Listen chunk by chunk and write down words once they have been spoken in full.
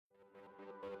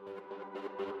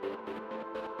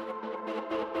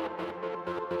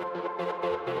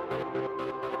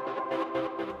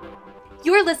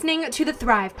You're listening to the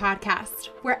Thrive Podcast,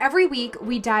 where every week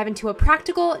we dive into a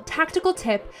practical, tactical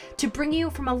tip to bring you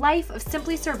from a life of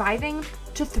simply surviving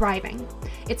to thriving.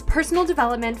 It's personal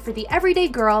development for the everyday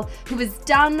girl who is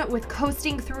done with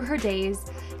coasting through her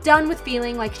days, done with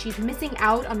feeling like she's missing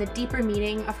out on the deeper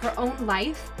meaning of her own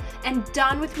life, and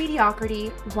done with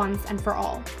mediocrity once and for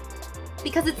all.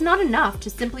 Because it's not enough to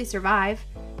simply survive.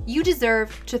 You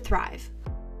deserve to thrive.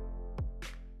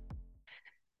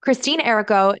 Christine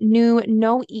Errico knew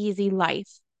no easy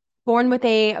life. Born with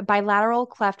a bilateral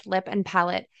cleft lip and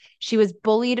palate, she was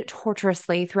bullied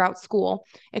torturously throughout school,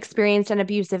 experienced an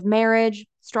abusive marriage,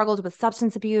 struggled with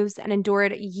substance abuse, and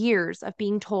endured years of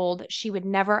being told she would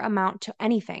never amount to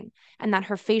anything, and that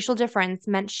her facial difference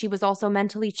meant she was also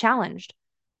mentally challenged.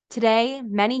 Today,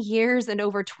 many years and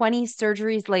over 20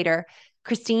 surgeries later,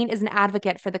 Christine is an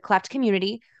advocate for the cleft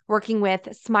community, working with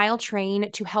Smile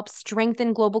Train to help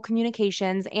strengthen global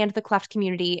communications and the cleft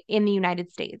community in the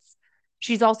United States.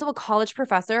 She's also a college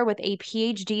professor with a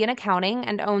PhD in accounting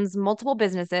and owns multiple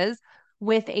businesses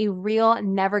with a real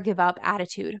never give up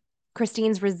attitude.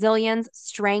 Christine's resilience,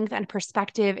 strength, and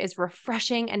perspective is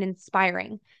refreshing and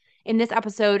inspiring. In this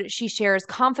episode, she shares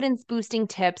confidence-boosting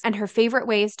tips and her favorite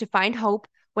ways to find hope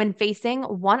when facing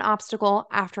one obstacle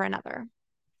after another.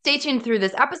 Stay tuned through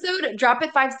this episode. Drop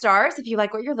it 5 stars if you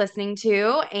like what you're listening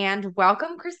to, and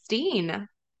welcome, Christine.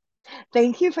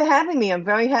 Thank you for having me. I'm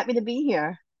very happy to be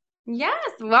here. Yes,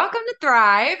 welcome to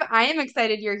Thrive. I am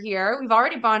excited you're here. We've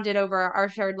already bonded over our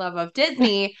shared love of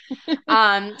Disney.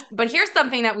 But here's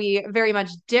something that we very much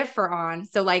differ on.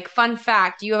 So, like, fun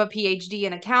fact, you have a PhD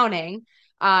in accounting,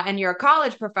 and you're a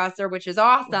college professor, which is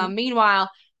awesome. Meanwhile,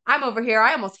 I'm over here.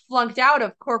 I almost flunked out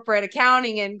of corporate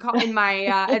accounting in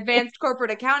my advanced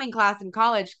corporate accounting class in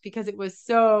college because it was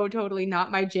so totally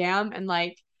not my jam. And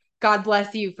like, God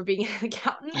bless you for being an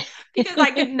accountant because I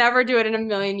could never do it in a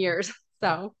million years.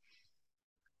 So.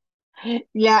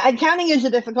 Yeah, accounting is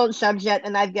a difficult subject,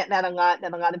 and I get that a lot,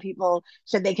 that a lot of people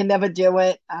said they can never do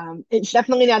it. It's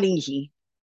definitely not easy.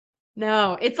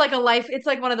 No, it's like a life, it's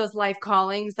like one of those life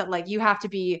callings that like you have to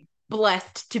be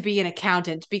blessed to be an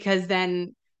accountant because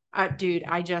then dude,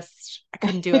 I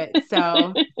couldn't do it.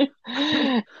 So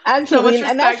so Absolutely. much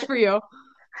And respect that's, for you.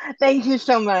 thank you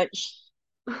so much.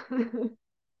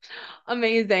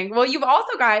 Amazing. Well, you've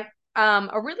also got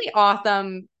a really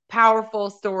awesome, powerful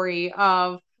story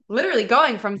of literally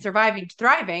going from surviving to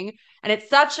thriving. And it's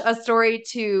such a story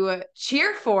to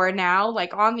cheer for now,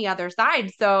 like on the other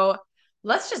side. So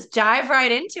let's just dive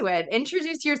right into it.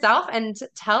 Introduce yourself and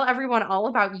tell everyone all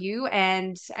about you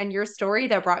and your story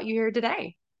that brought you here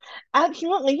today.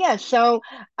 Absolutely, yes. So,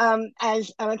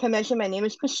 as Erica mentioned, my name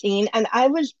is Christine, and I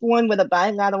was born with a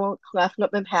bilateral cleft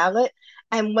lip and palate.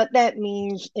 And what that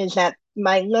means is that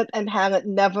my lip and palate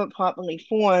never properly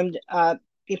formed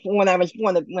before when I was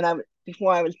born,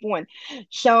 before I was born.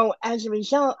 So, as a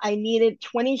result, I needed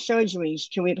 20 surgeries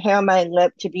to repair my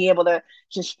lip to be able to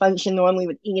just function normally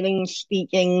with eating,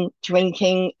 speaking,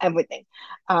 drinking, everything.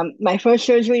 My first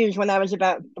surgery was when I was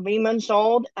about 3 months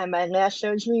old, and my last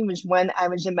surgery was when I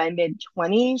was in my mid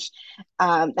 20s.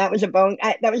 That was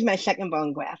that was my second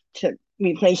bone graft to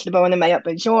replace the bone in my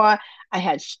upper jaw. I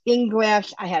had skin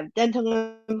grafts, I have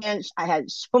dental implants, I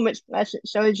had so much plastic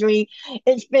surgery.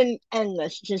 It's been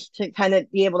endless just to kind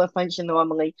of be able to function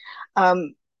normally.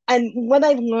 Um, and what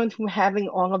I've learned from having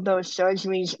all of those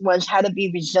surgeries was how to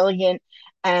be resilient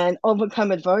and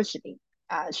overcome adversity,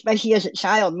 especially as a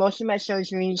child. Most of my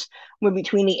surgeries were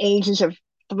between the ages of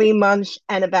 3 months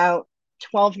and about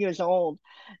 12 years old.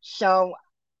 So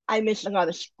I missed a lot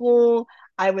of school.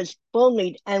 I was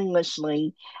bullied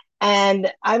endlessly.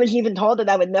 And I was even told that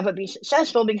I would never be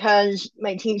successful because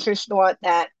my teachers thought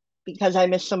that because I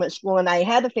missed so much school and I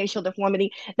had a facial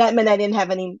deformity, that meant I didn't have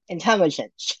any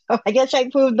intelligence. So I guess I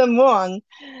proved them wrong.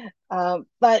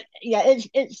 But yeah,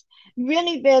 it's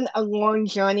really been a long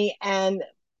journey, and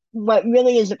what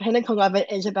really is the pinnacle of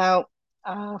it is about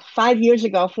 5 years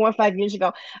ago, 4 or 5 years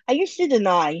ago, I used to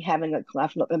deny having a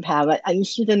cleft lip and palate. I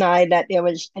used to deny that there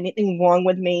was anything wrong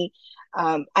with me.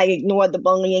 I ignored the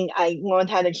bullying. I learned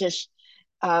how to just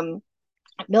um,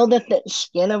 build a thick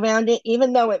skin around it.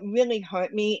 Even though it really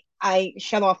hurt me, I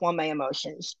shut off all my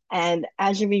emotions. And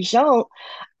as a result,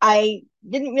 I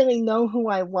didn't really know who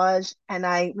I was, and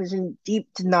I was in deep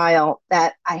denial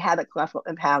that I had a cleft lip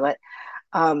and palate.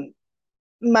 Um,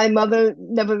 my mother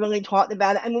never really talked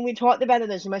about it. I mean, we talked about it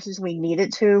as much as we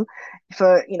needed to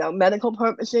for, medical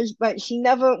purposes, but we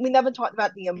never talked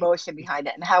about the emotion behind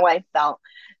it and how I felt.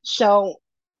 So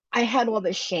I had all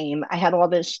this shame. I had all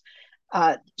this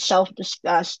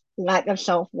self-disgust, lack of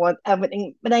self-worth,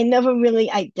 everything, but I never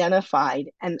really identified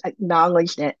and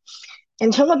acknowledged it.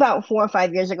 until about 4 or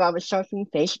 5 years ago, I was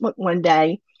surfing Facebook one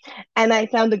day and I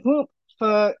found a group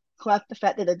for cleft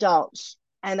affected adults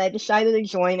and I decided to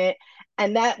join it.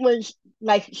 And that was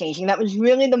life changing. That was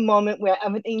really the moment where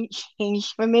everything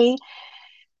changed for me.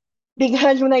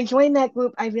 Because when I joined that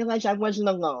group, I realized I wasn't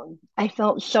alone. I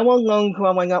felt so alone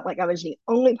growing up, like I was the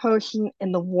only person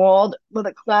in the world with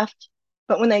a cleft.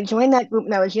 But when I joined that group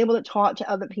and I was able to talk to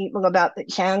other people about the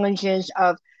challenges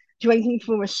of drinking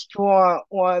through a straw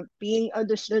or being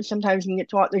understood sometimes when you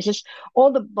talk, there's just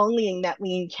all the bullying that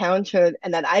we encountered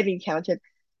and that I've encountered,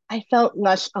 I felt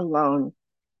less alone.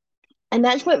 And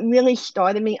that's what really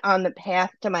started me on the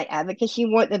path to my advocacy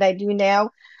work that I do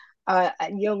now. A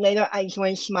year later, I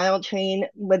joined Smile Train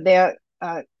with their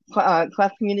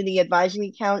Cleft Community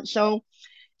Advisory Council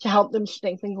to help them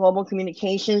strengthen global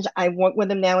communications. I work with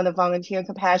them now in a volunteer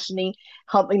capacity,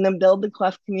 helping them build the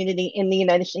cleft community in the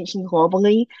United States and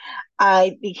globally.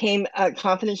 I became a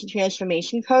confidence and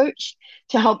transformation coach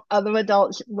to help other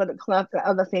adults with a cleft or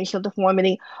other facial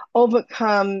deformity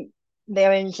overcome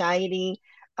their anxiety,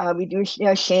 reduce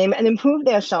their shame, and improve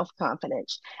their self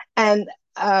confidence. And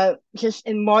just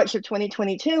in March of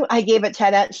 2022, I gave a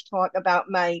TEDx talk about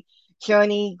my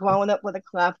journey growing up with a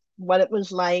cleft, what it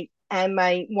was like, and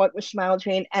my work with Smile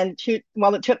Train, and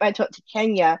the trip I took to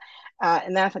Kenya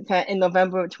in Africa in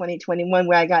November of 2021,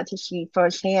 where I got to see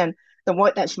firsthand the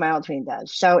work that Smile Train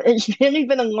does. So it's really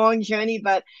been a long journey,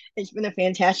 but it's been a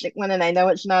fantastic one, and I know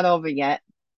it's not over yet.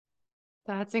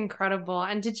 That's incredible.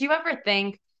 And did you ever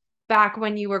think back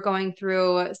when you were going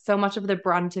through so much of the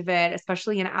brunt of it,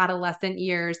 especially in adolescent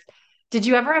years, did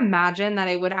you ever imagine that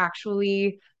it would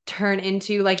actually turn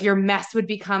into like your mess would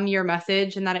become your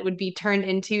message and that it would be turned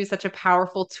into such a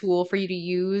powerful tool for you to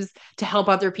use to help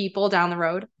other people down the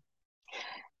road?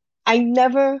 I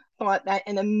never thought that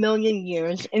in a million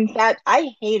years. In fact,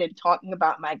 I hated talking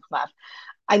about my cleft.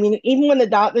 I mean, even when the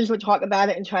doctors would talk about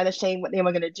it and try to say what they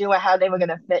were going to do or how they were going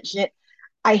to fix it,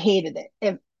 I hated it.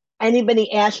 If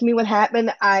anybody asked me what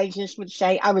happened, I just would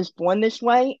say I was born this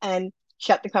way and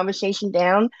shut the conversation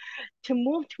down. To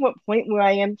move to a point where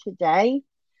I am today,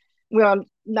 where I'm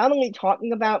not only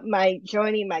talking about my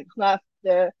journey, my cleft,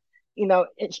 the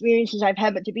experiences I've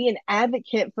had, but to be an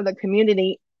advocate for the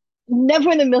community.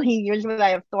 Never in a million years would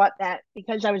I have thought that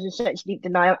because I was in such deep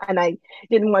denial and I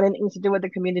didn't want anything to do with the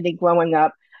community growing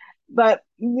up. But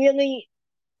really,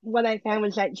 what I found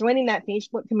was that joining that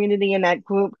Facebook community and that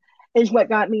group is what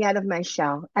got me out of my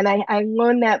shell. And I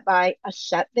learned that by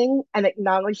accepting and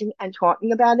acknowledging and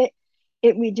talking about it,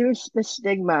 it reduced the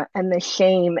stigma and the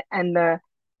shame and the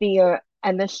fear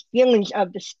and the feelings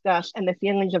of disgust and the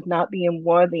feelings of not being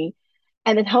worthy.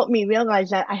 And it helped me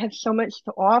realize that I have so much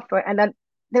to offer and that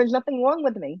there's nothing wrong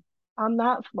with me. I'm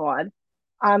not flawed.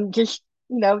 I'm just,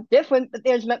 different, but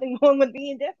there's nothing wrong with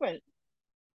being different.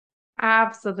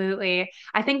 Absolutely.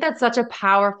 I think that's such a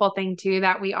powerful thing too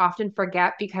that we often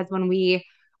forget because when we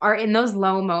are in those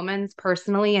low moments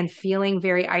personally and feeling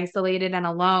very isolated and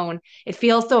alone, it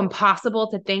feels so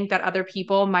impossible to think that other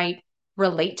people might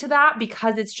relate to that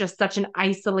because it's just such an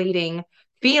isolating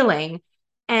feeling.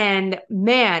 And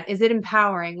man, is it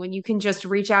empowering when you can just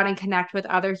reach out and connect with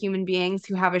other human beings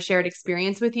who have a shared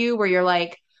experience with you where you're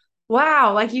like,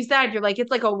 wow, like you said, you're like,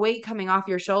 it's like a weight coming off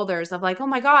your shoulders of like, oh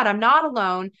my God, I'm not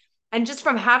alone, and just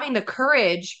from having the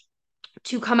courage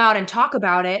to come out and talk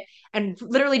about it and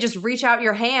literally just reach out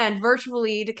your hand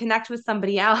virtually to connect with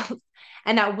somebody else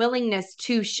and that willingness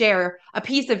to share a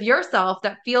piece of yourself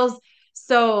that feels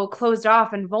so closed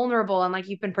off and vulnerable and like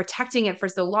you've been protecting it for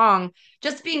so long,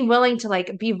 just being willing to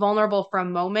like be vulnerable for a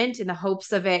moment in the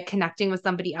hopes of it connecting with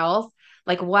somebody else,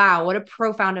 like wow, what a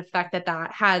profound effect that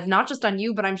that has, not just on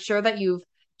you but I'm sure that you've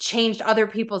changed other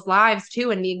people's lives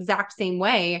too in the exact same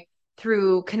way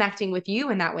through connecting with you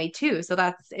in that way too. So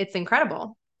it's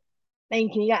incredible.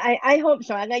 Thank you. Yeah, I hope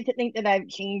so. I like to think that I've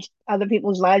changed other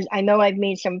people's lives. I know I've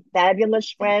made some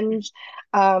fabulous friends.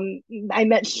 Um, I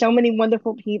met so many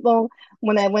wonderful people.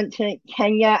 When I went to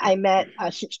Kenya, I met a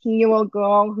 16-year-old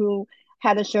girl who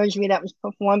had a surgery that was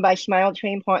performed by Smile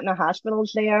Train Partner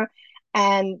Hospitals there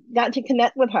and got to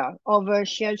connect with her over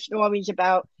shared stories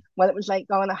about what it was like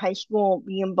going to high school,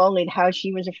 being bullied, how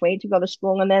she was afraid to go to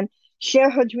school, and then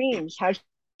share her dreams, how she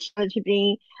wanted to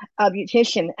be a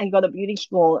beautician and go to beauty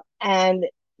school. And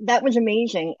that was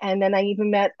amazing. And then I even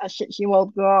met a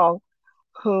 6-year-old girl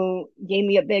who gave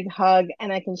me a big hug,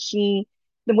 and I can see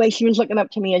the way she was looking up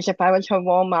to me as if I was her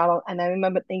role model. And I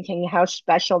remember thinking how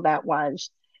special that was.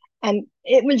 And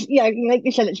it was, yeah, like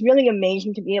you said, it's really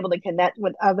amazing to be able to connect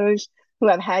with others who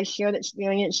have had shared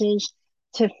experiences,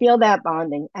 to feel that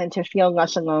bonding and to feel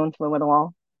less alone through it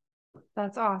all.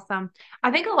 That's awesome.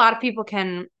 I think a lot of people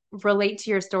can relate to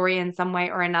your story in some way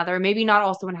or another. Maybe not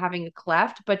also in having a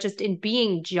cleft, but just in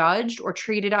being judged or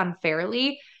treated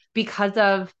unfairly because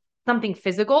of something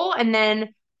physical. And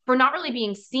then for not really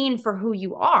being seen for who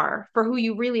you are, for who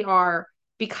you really are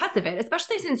because of it,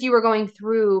 especially since you were going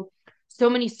through so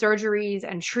many surgeries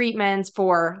and treatments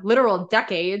for literal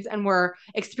decades and were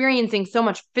experiencing so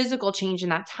much physical change in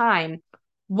that time.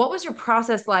 What was your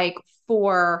process like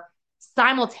for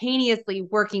simultaneously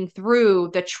working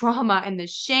through the trauma and the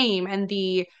shame and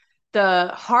the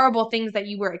horrible things that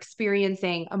you were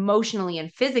experiencing emotionally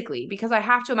and physically? Because I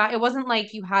have to imagine it wasn't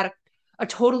like you had a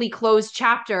totally closed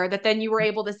chapter that then you were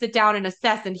able to sit down and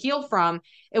assess and heal from.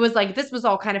 It was like this was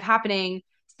all kind of happening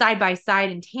side by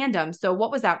side in tandem. So what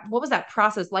was that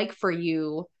process like for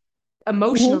you Mhm,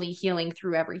 emotionally healing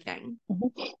through everything?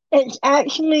 mhm.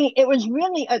 It was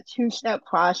really a two-step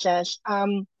process.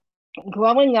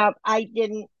 Growing up, I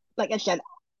didn't, like I said,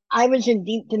 I was in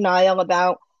deep denial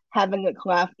about having a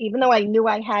cleft. Even though I knew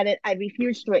I had it, I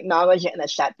refused to acknowledge it and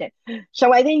accept it.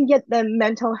 So I didn't get the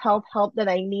mental health help that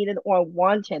I needed or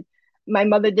wanted. My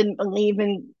mother didn't believe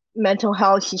in mental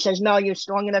health. She says, no, you're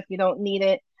strong enough, you don't need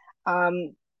it.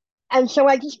 Um, and so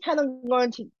I just kind of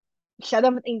learned to shut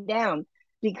everything down,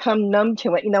 become numb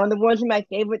to it. In the words of my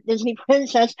favorite Disney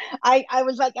princess, I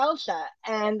was like Elsa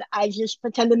and I just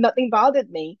pretended nothing bothered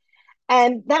me.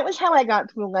 And that was how I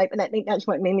got through life. And I think that's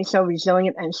what made me so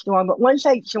resilient and strong. But once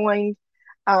I joined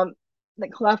um, the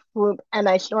cleft group and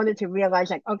I started to realize,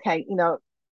 like, okay,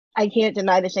 I can't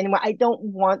deny this anymore. I don't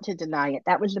want to deny it.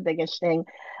 That was the biggest thing.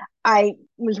 I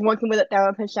was working with a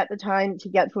therapist at the time to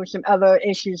get through some other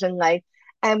issues in life.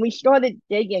 And we started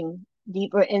digging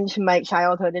deeper into my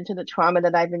childhood, into the trauma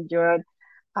that I've endured.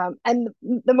 And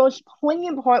the most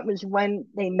poignant part was when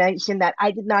they mentioned that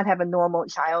I did not have a normal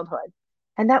childhood.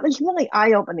 And that was really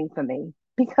eye-opening for me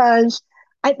because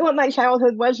I thought my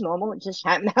childhood was normal. It just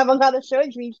happened to have a lot of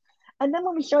surgeries. And then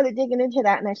when we started digging into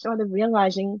that and I started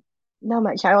realizing, no,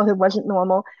 my childhood wasn't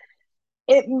normal,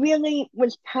 it really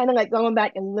was kind of like going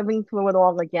back and living through it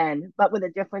all again, but with a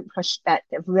different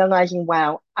perspective, realizing,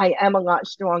 wow, I am a lot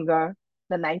stronger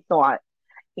than I thought.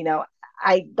 You know,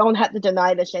 I don't have to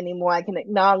deny this anymore. I can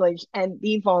acknowledge and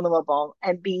be vulnerable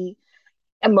and be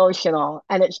emotional.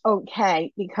 And it's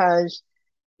okay because,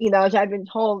 as I've been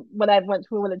told, what I've went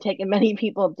through would have taken many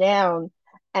people down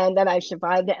and that I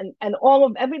survived it. And all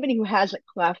of everybody who has a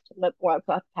cleft lip or a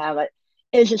cleft palate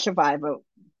is a survivor.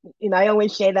 I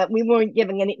always say that we weren't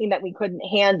given anything that we couldn't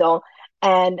handle.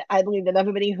 And I believe that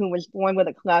everybody who was born with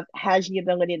a cleft has the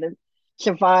ability to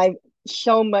survive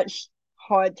so much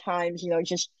hard times,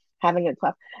 just having a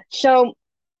cleft. So,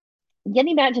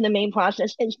 getting back to the main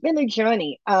process, it's been a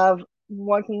journey of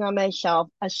working on myself,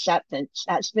 acceptance.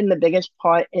 That's been the biggest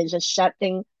part is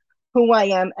accepting who I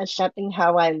am, accepting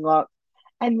how I look,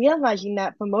 and realizing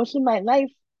that for most of my life,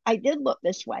 I did look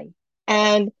this way.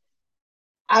 And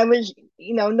I was,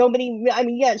 nobody, I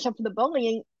mean, yeah, except for the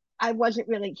bullying, I wasn't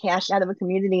really cast out of a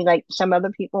community like some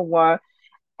other people were.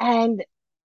 And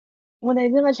when I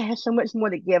realized I had so much more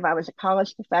to give, I was a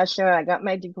college professor, I got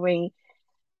my degree.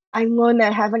 I learned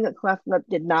that having a cleft lip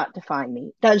did not define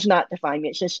me, does not define me.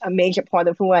 It's just a major part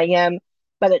of who I am,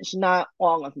 but it's not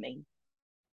all of me.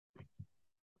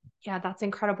 Yeah, that's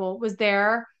incredible. Was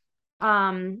there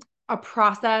um a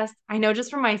process? I know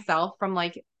just for myself from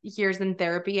like years in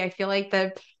therapy, I feel like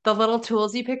the little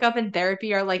tools you pick up in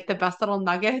therapy are like the best little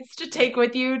nuggets to take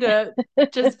with you to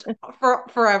just for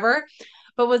forever.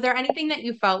 But was there anything that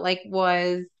you felt like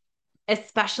was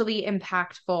especially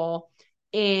impactful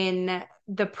in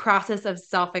the process of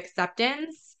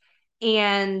self-acceptance?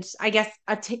 And I guess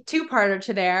a two-parter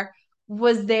to there,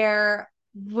 was there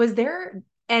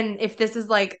and if this is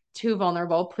like too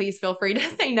vulnerable, please feel free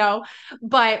to say no,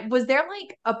 but was there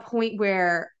like a point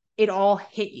where it all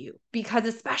hit you? Because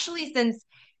especially since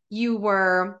you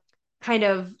were kind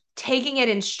of taking it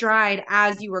in stride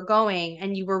as you were going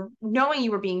and you were knowing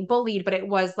you were being bullied, but it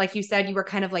was like you said, you were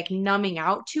kind of like numbing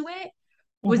out to it.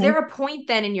 Was Hmm. there a point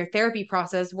then in your therapy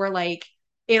process where like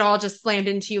it all just slammed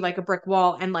into you like a brick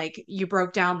wall and like you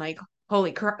broke down like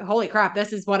holy crap,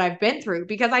 this is what I've been through?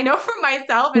 Because I know for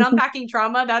myself and unpacking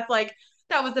trauma, that's like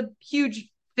that was a huge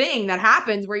thing that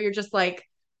happens where you're just like,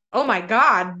 oh my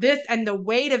God, this and the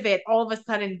weight of it all of a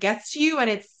sudden gets to you and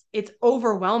it's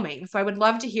overwhelming. So I would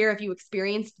love to hear if you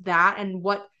experienced that and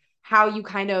what how you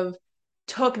kind of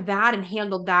took that and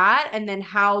handled that, and then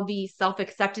how the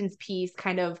self-acceptance piece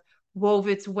kind of wove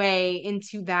its way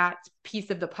into that piece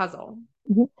of the puzzle.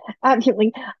 Hmm.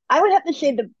 Absolutely. I would have to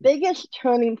say the biggest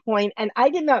turning point, and I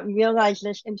did not realize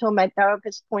this until my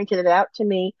therapist pointed it out to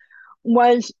me,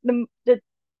 was the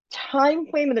time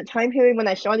frame and the time period when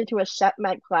I started to accept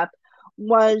my cleft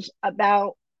was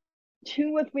about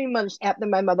 2 or 3 months after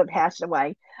my mother passed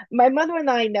away. My mother and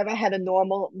I never had a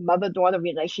normal mother-daughter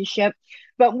relationship,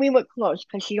 but we were close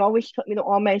because she always took me to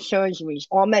all my surgeries,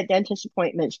 all my dentist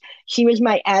appointments. She was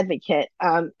my advocate.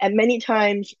 And many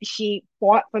times she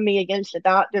fought for me against the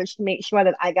doctors to make sure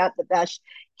that I got the best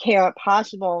care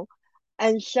possible.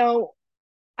 And so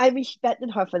I respected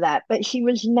her for that, but she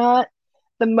was not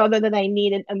the mother that I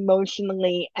needed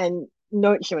emotionally and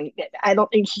nurturing. I don't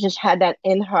think she just had that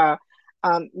in her,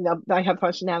 by her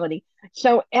personality.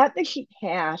 So after she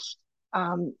passed,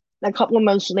 a couple of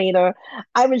months later,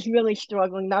 I was really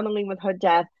struggling, not only with her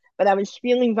death, but I was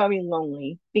feeling very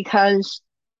lonely because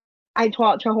I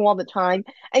talked to her all the time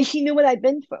and she knew what I'd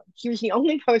been through. She was the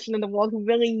only person in the world who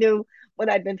really knew what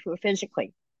I'd been through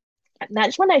physically.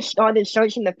 That's when I started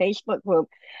searching the Facebook group.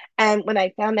 And when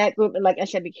I found that group, and like I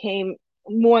said, became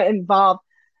more involved.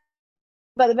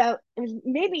 But about it was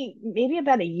maybe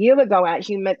about a year ago,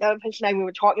 actually, my therapist and I we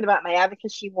were talking about my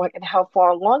advocacy work and how far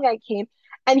along I came.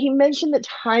 And he mentioned the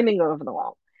timing of it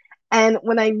all. And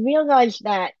when I realized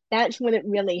that, that's when it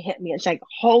really hit me. It's like,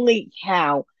 holy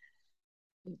cow,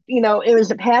 it was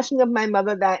the passing of my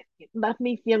mother that left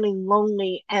me feeling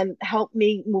lonely and helped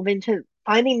me move into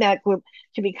finding that group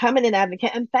to becoming an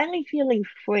advocate and finally feeling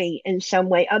free in some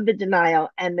way of the denial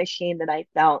and the shame that I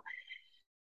felt.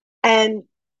 And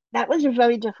that was a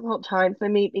very difficult time for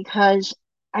me because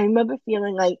I remember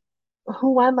feeling like,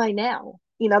 who am I now?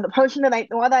 The person that I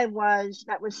thought I was,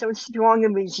 that was so strong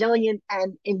and resilient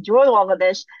and endured all of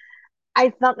this,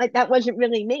 I felt like that wasn't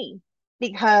really me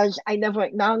because I never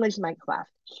acknowledged my cleft.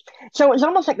 So it was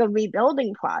almost like a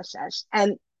rebuilding process.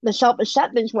 And the self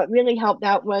acceptance, what really helped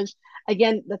out was,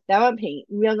 again, the therapy,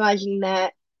 realizing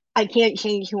that I can't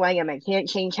change who I am. I can't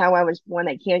change how I was born.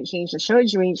 I can't change the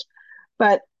surgeries,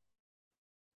 but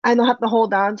I don't have to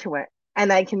hold on to it.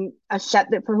 And I can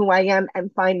accept it for who I am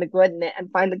and find the good in it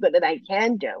and find the good that I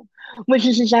can do, which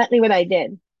is exactly what I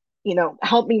did.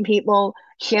 Helping people,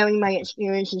 sharing my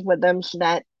experiences with them so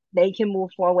that they can move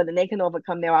forward and they can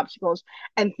overcome their obstacles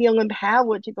and feel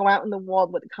empowered to go out in the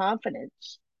world with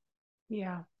confidence.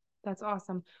 Yeah, that's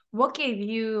awesome. What gave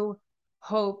you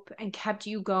hope and kept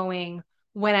you going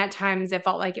when at times it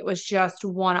felt like it was just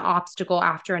one obstacle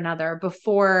after another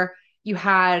before you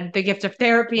had the gift of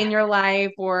therapy in your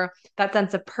life or that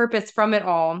sense of purpose from it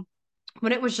all?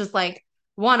 When it was just like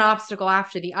one obstacle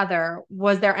after the other,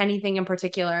 was there anything in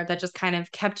particular that just kind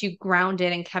of kept you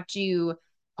grounded and kept you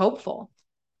hopeful?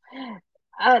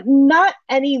 Not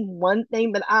any one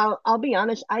thing, but I'll be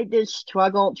honest, I did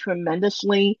struggle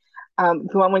tremendously.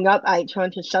 Growing up, I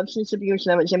turned to substance abuse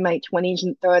when I was in my 20s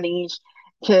and 30s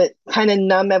to kind of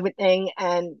numb everything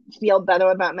and feel better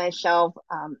about myself.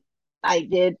 I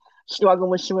did struggle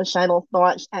with suicidal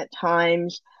thoughts at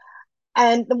times.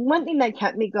 And the one thing that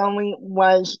kept me going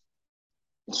was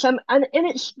some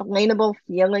inexplainable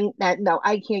feeling that no,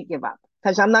 I can't give up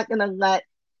because I'm not gonna let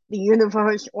the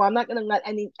universe or I'm not gonna let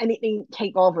anything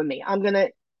take over me. I'm gonna,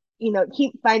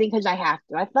 keep fighting because I have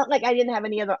to. I felt like I didn't have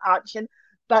any other option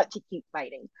but to keep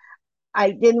fighting.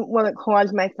 I didn't want to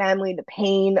cause my family the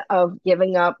pain of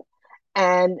giving up,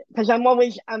 and because I'm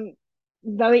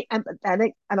very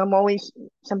empathetic, and I'm always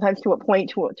sometimes to a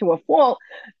point to a fault,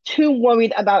 too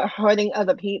worried about hurting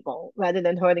other people rather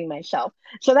than hurting myself.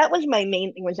 So that was my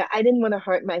main thing was that I didn't want to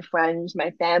hurt my friends,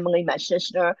 my family, my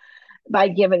sister by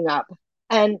giving up,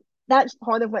 and that's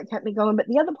part of what kept me going. But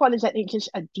the other part is that it's just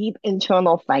a deep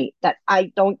internal fight that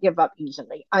I don't give up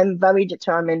easily. I'm very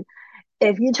determined.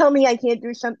 If you tell me I can't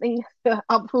do something,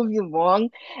 I'll prove you wrong.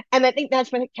 And I think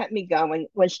that's what kept me going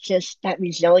was just that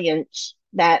resilience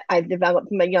that I've developed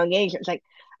from a young age. It's like,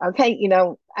 okay,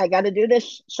 I got to do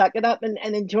this, suck it up and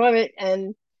enjoy it.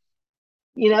 And,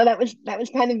 that was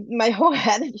kind of my whole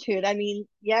attitude. I mean,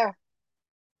 yeah.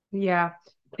 Yeah.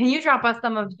 Can you drop us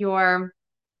some of your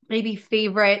maybe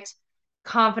favorite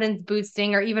confidence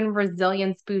boosting or even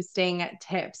resilience boosting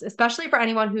tips, especially for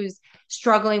anyone who's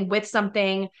struggling with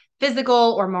something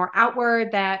physical or more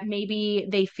outward that maybe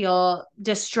they feel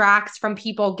distracts from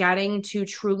people getting to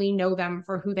truly know them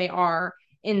for who they are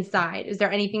inside? Is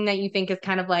there anything that you think is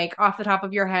kind of like off the top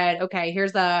of your head? Okay,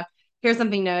 here's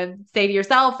something to say to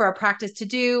yourself or a practice to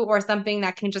do or something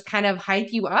that can just kind of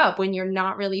hype you up when you're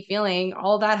not really feeling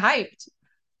all that hyped.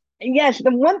 Yes, the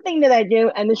one thing that I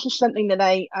do, and this is something that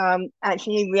I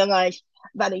actually realized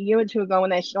about a year or two ago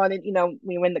when I started,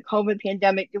 we were in the COVID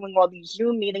pandemic doing all these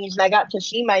Zoom meetings, and I got to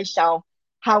see myself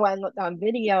how I looked on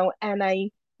video, and I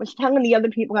was telling the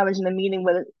other people I was in the meeting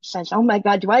with, says, "Oh my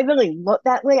God, do I really look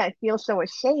that way? I feel so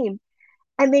ashamed."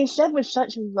 And they said with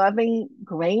such loving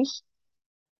grace,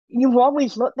 "You've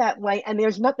always looked that way, and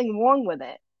there's nothing wrong with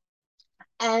it."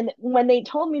 And when they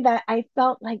told me that, I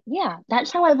felt like, yeah,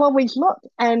 that's how I've always looked.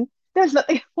 And there's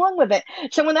nothing wrong with it.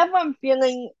 So whenever I'm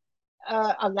feeling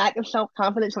a lack of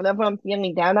self-confidence, whenever I'm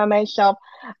feeling down on myself,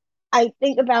 I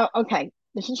think about, okay,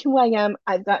 this is who I am.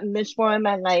 I've gotten this far in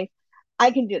my life.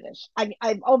 I can do this.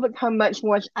 I've overcome much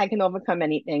worse. I can overcome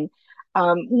anything.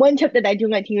 One tip that I do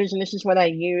like to use, and this is what I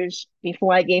used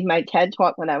before I gave my TED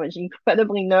talk when I was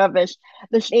incredibly nervous,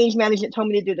 the stage manager told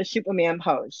me to do the Superman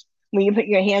pose, when you put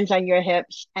your hands on your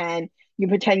hips and you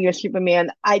pretend you're Superman.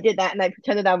 I did that and I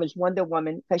pretended I was Wonder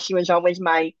Woman because she was always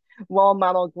my role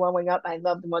model growing up. I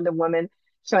loved Wonder Woman.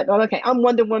 So I thought, okay, I'm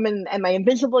Wonder Woman and my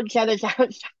invisible jet is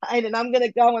outside and I'm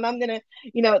gonna go and I'm gonna,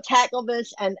 tackle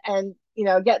this and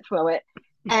get through it.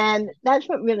 And that's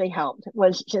what really helped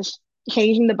was just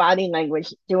changing the body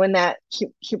language, doing that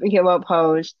superhero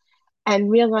pose and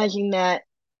realizing that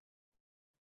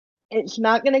it's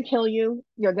not gonna kill you.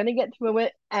 You're gonna get through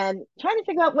it and trying to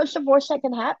figure out what's the worst that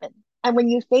can happen. And when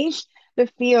you face the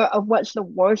fear of what's the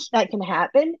worst that can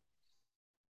happen,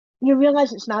 you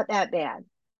realize it's not that bad.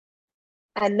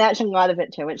 And that's a lot of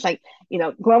it too. It's like,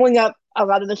 growing up, a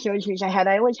lot of the surgeries I had,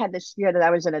 I always had this fear that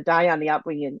I was going to die on the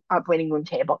operating room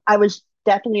table. I was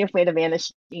definitely afraid of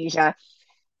anesthesia,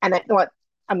 and I thought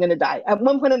I'm going to die. At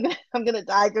one point, I'm gonna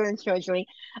die during surgery.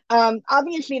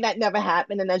 Obviously, that never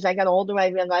happened. And as I got older, I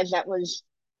realized that was,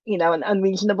 an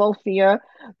unreasonable fear,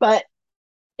 but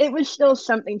it was still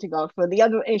something to go through. The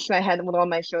other issue I had with all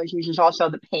my surgeries is also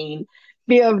the pain,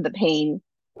 fear of the pain.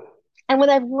 And what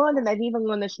I've learned, and I've even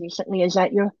learned this recently, is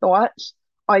that your thoughts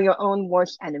are your own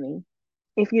worst enemy.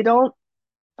 If you don't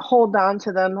hold on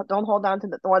to them, don't hold on to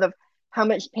the thought of how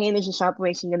much pain is this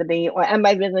operation going to be, or am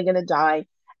I really going to die,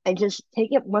 and just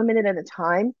take it 1 minute at a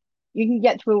time, you can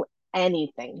get through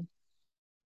anything.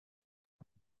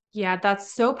 Yeah,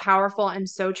 that's so powerful and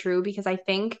so true because I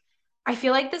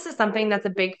feel like this is something that's a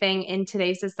big thing in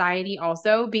today's society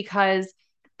also because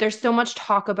there's so much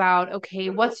talk about, okay,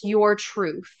 what's your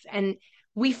truth? And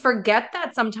we forget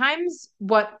that sometimes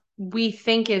what we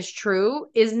think is true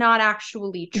is not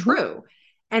actually Mhm, true.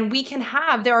 And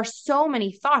there are so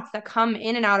many thoughts that come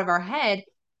in and out of our head,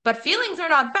 but feelings are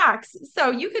not facts. So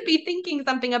you could be thinking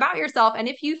something about yourself. And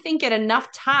if you think it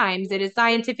enough times, it is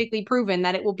scientifically proven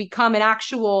that it will become an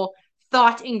actual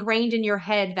thought ingrained in your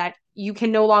head that you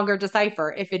can no longer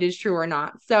decipher if it is true or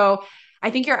not. So I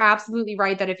think you're absolutely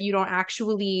right that if you don't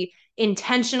actually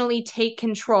intentionally take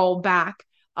control back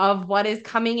of what is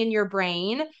coming in your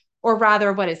brain, or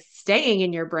rather what is staying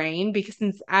in your brain, because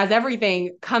since as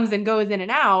everything comes and goes in and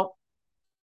out,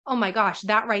 oh my gosh,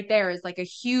 that right there is like a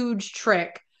huge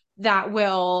trick that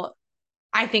will,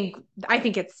 I think, I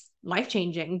think it's life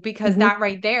changing because mhm, that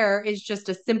right there is just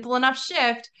a simple enough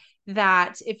shift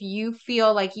that if you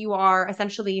feel like you are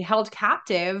essentially held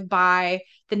captive by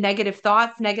the negative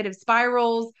thoughts, negative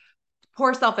spirals,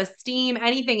 poor self-esteem,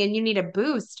 anything, and you need a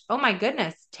boost, oh my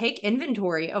goodness, take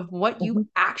inventory of what you mhm.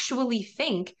 actually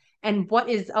think and what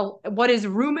is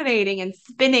ruminating and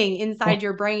spinning inside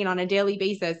your brain on a daily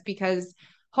basis because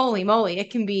holy moly, it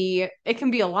can be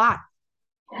a lot.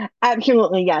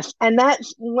 Absolutely, yes. And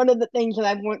that's one of the things that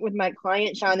I've worked with my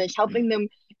clients on is helping them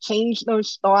change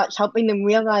those thoughts, helping them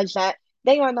realize that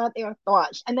they are not their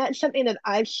thoughts. And that's something that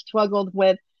I've struggled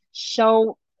with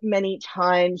so many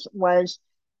times was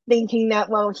thinking that,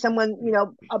 well, if someone,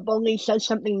 a bully says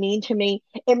something mean to me,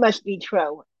 it must be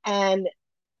true. And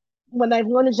what I've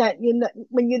learned is that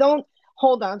when you don't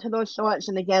hold on to those thoughts,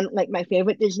 and again, like my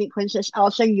favorite Disney princess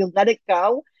Elsa, you let it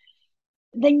go,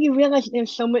 then you realize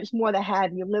there's so much more to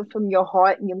have. You live from your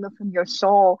heart and you live from your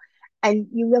soul, and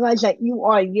you realize that you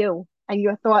are you, and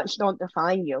your thoughts don't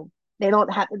define you. They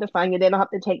don't have to define you. They don't have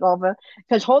to take over.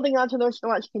 Because holding on to those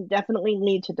thoughts can definitely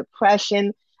lead to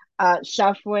depression,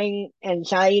 suffering,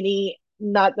 anxiety,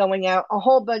 not going out, a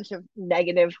whole bunch of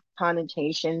negative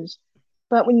connotations.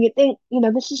 But when you think,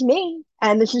 this is me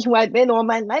and this is who I've been all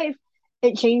my life,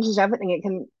 it changes everything. It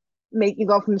can make you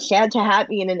go from sad to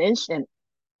happy in an instant.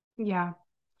 Yeah.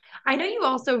 I know you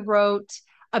also wrote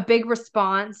a big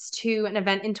response to an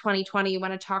event in 2020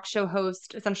 when a talk show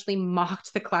host essentially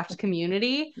mocked the cleft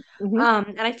community. Hmm.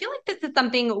 And I feel like this is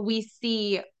something we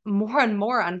see more and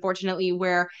more, unfortunately,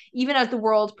 where even as the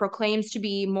world proclaims to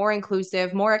be more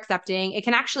inclusive, more accepting, it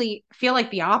can actually feel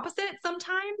like the opposite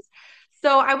sometimes.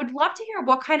 So I would love to hear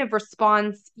what kind of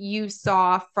response you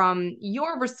saw from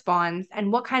your response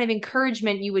and what kind of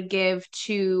encouragement you would give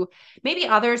to maybe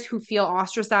others who feel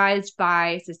ostracized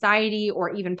by society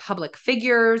or even public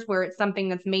figures, where it's something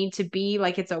that's made to be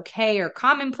like it's okay or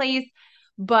commonplace,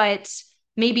 but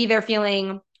maybe they're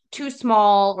feeling too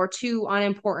small or too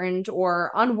unimportant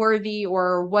or unworthy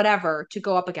or whatever to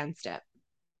go up against it.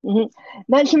 hmm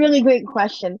That's a really great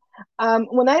question.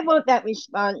 When I wrote that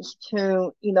response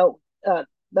to,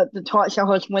 the talk show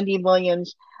host Wendy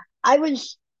Williams, I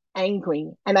was angry,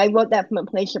 and I wrote that from a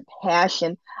place of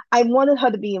passion. I wanted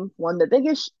her to be informed. The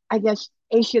biggest, I guess,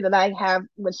 issue that I have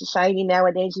with society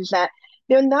nowadays is that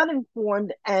they're not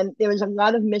informed, and there is a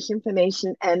lot of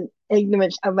misinformation and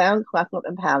ignorance around cleft lip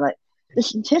and palate. The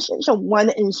statistics are 1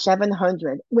 in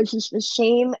 700, which is the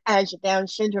same as the Down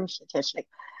syndrome statistic.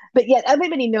 But yet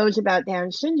everybody knows about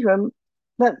Down syndrome,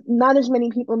 but not as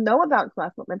many people know about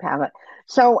cleft lip and palate.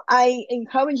 So I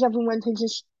encourage everyone to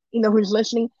just, who's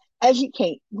listening,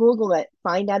 educate, Google it,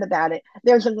 find out about it.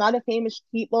 There's a lot of famous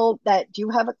people that do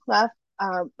have a cleft,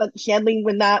 but sadly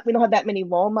we don't have that many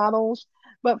role models.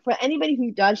 But for anybody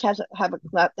who does have a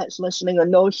cleft that's listening or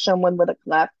knows someone with a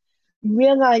cleft,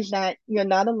 realize that you're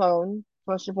not alone,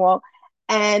 first of all,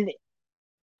 and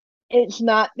there's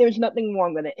nothing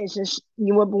wrong with it. It's just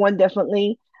you were born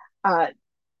differently. Uh,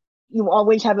 you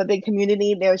always have a big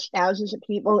community. There's thousands of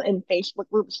people in Facebook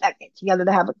groups that get together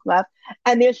to have a club.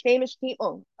 And there's famous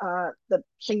people. The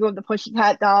singer of the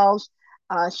Pussycat Dolls,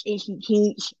 Stacey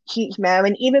Keach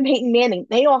Marin, even Peyton Manning,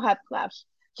 they all have clubs.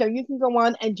 So you can go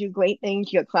on and do great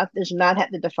things. Your club does not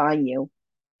have to define you.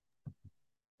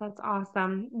 That's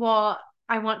awesome. Well,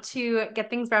 I want to get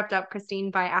things wrapped up,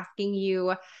 Christine, by asking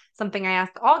you something I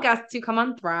ask all guests who come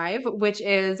on Thrive, which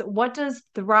is what does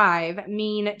thrive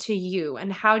mean to you?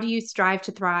 And how do you strive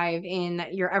to thrive in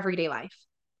your everyday life?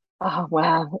 Oh,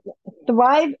 wow.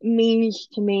 Thrive means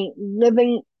to me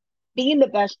being the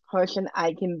best person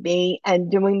I can be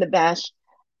and doing the best,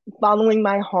 following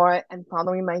my heart and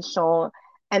following my soul.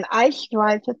 And I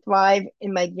strive to thrive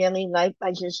in my daily life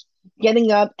by just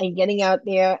getting up and getting out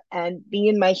there and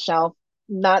being myself,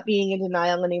 not being in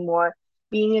denial anymore,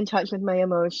 being in touch with my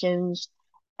emotions,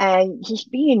 and just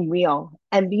being real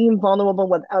and being vulnerable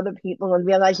with other people and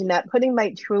realizing that putting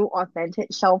my true,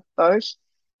 authentic self first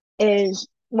is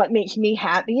what makes me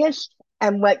happiest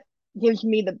and what gives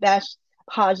me the best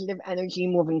positive energy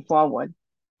moving forward.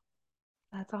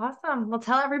 That's awesome. Well,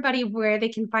 tell everybody where they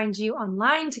can find you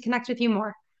online to connect with you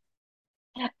more.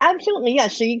 Absolutely,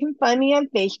 yes. So you can find me on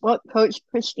Facebook, Coach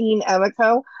Christine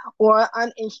Erico, or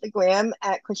on Instagram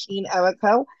at Christine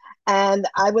Erico. And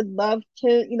I would love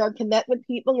to, connect with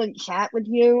people and chat with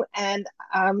you. And,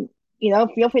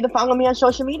 feel free to follow me on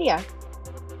social media.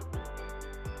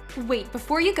 Wait,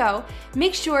 before you go,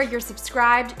 make sure you're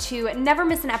subscribed to never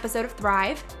miss an episode of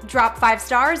Thrive. Drop 5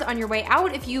 stars on your way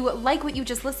out if you like what you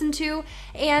just listened to,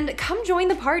 and come join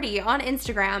the party on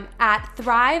Instagram at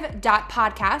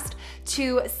thrive.podcast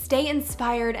to stay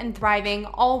inspired and thriving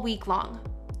all week long.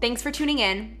 Thanks for tuning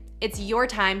in. It's your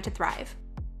time to thrive.